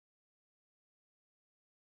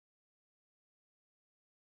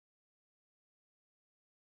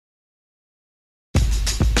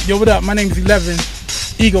Yo, what up? My name's 11,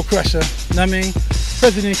 Ego Crusher. Know what I mean?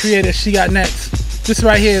 President and creator, She Got Next. This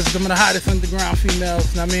right here is some of the hottest underground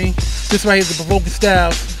females. Know what I mean? This right here is the Provoking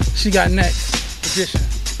Styles, She Got Next edition.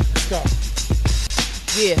 Let's go.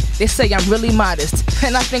 Yeah, they say I'm really modest,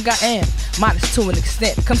 and I think I am. Modest to an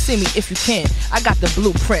extent. Come see me if you can. I got the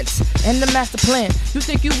blueprints and the master plan. You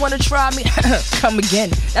think you wanna try me? Come again.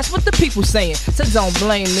 That's what the people saying, so don't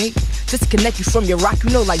blame me. Disconnect you from your rock, you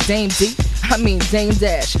know, like Dame D. I mean Dame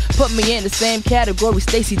Dash. Put me in the same category,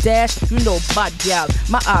 Stacey Dash. You know, body gal.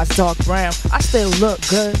 My eyes dark brown. I still look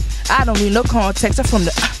good. I don't need no context. I'm from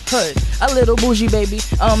the hood. A little bougie, baby.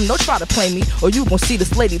 Don't try to play me, or you gon' see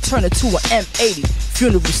this lady turn into an M80.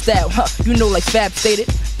 Funeral style, you know, like Fab stated.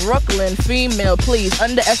 Brooklyn, female, please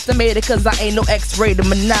underestimate it, cause I ain't no X-rated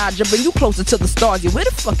menage. I bring you closer to the stars. Yeah, where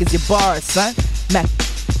the fuck is your bars, son? Mac.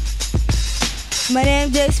 My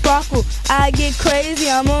name Jay Sparkle, I get crazy,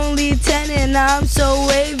 I'm only 10 and I'm so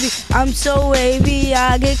wavy. I'm so wavy,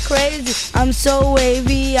 I get crazy. I'm so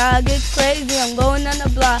wavy, I get crazy. I'm going on the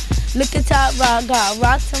block, look at top rock. Got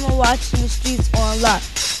rocks on my watch in the streets on lock.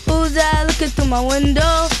 Who's that looking through my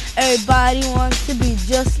window? Everybody wants to be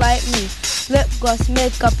just like me. Lip gloss,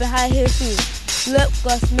 makeup and high heel shoes. Lip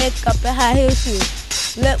gloss, makeup and high heel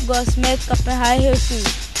shoes. Lip gloss, makeup and high heel shoes.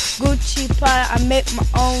 Gucci Prada, I make my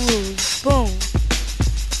own rules. Boom.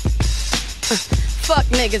 Fuck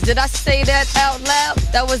niggas, did I say that out loud?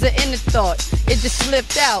 That was an inner thought, it just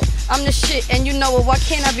slipped out. I'm the shit and you know it, why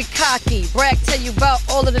can't I be cocky? Brag tell you about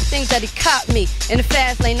all of the things that he caught me. In the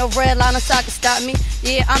fast lane, no red line or side can stop me.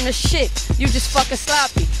 Yeah, I'm the shit, you just fucking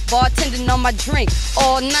sloppy. Bartending on my drink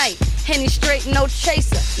all night. Henny straight, no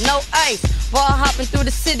chaser, no ice. Bar hopping through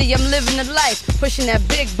the city, I'm living the life. Pushing that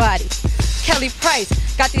big body. Kelly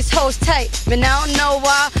Price, got these hoes tight, man, I don't know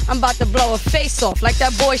why. I'm about to blow her face off like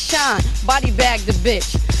that boy Shine. Body bag the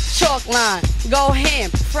bitch, chalk line, go ham,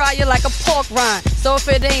 fry you like a pork rind. So if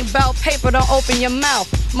it ain't bout paper, don't open your mouth.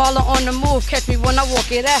 Marla on the move, catch me when I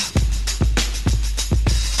walk it out.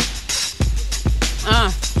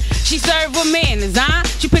 She served with manners,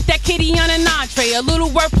 She put that kitty on an entree. A little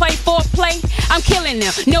wordplay, foreplay, I'm killing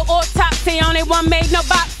them. No autopsy on it, one made, no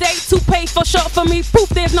box day. Two paid for short for me, proof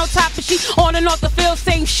there's no top. And she on and off the field,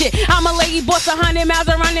 same shit. I'm a lady boss, 100 miles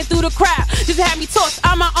of running through the crowd. Just had me tossed,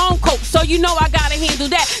 I'm my own coach, so you know I gotta handle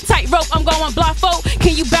that. Tight rope, I'm going blindfold.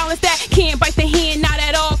 Can you balance that? Can't bite the hand, not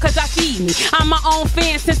at all, cause I feed me. I'm my own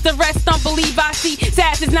fan, since the rest don't believe I see.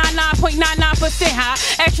 Sass is 99.99% high.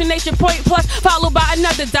 Extra nation point plus, followed by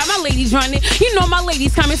another dime. My ladies running, you know my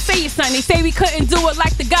ladies come and say it, son. They say we couldn't do it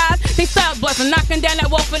like the guys. They start bluffing, knocking down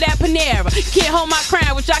that wall for that Panera. Can't hold my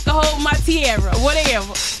crown, which I can hold my tiara,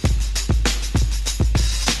 whatever.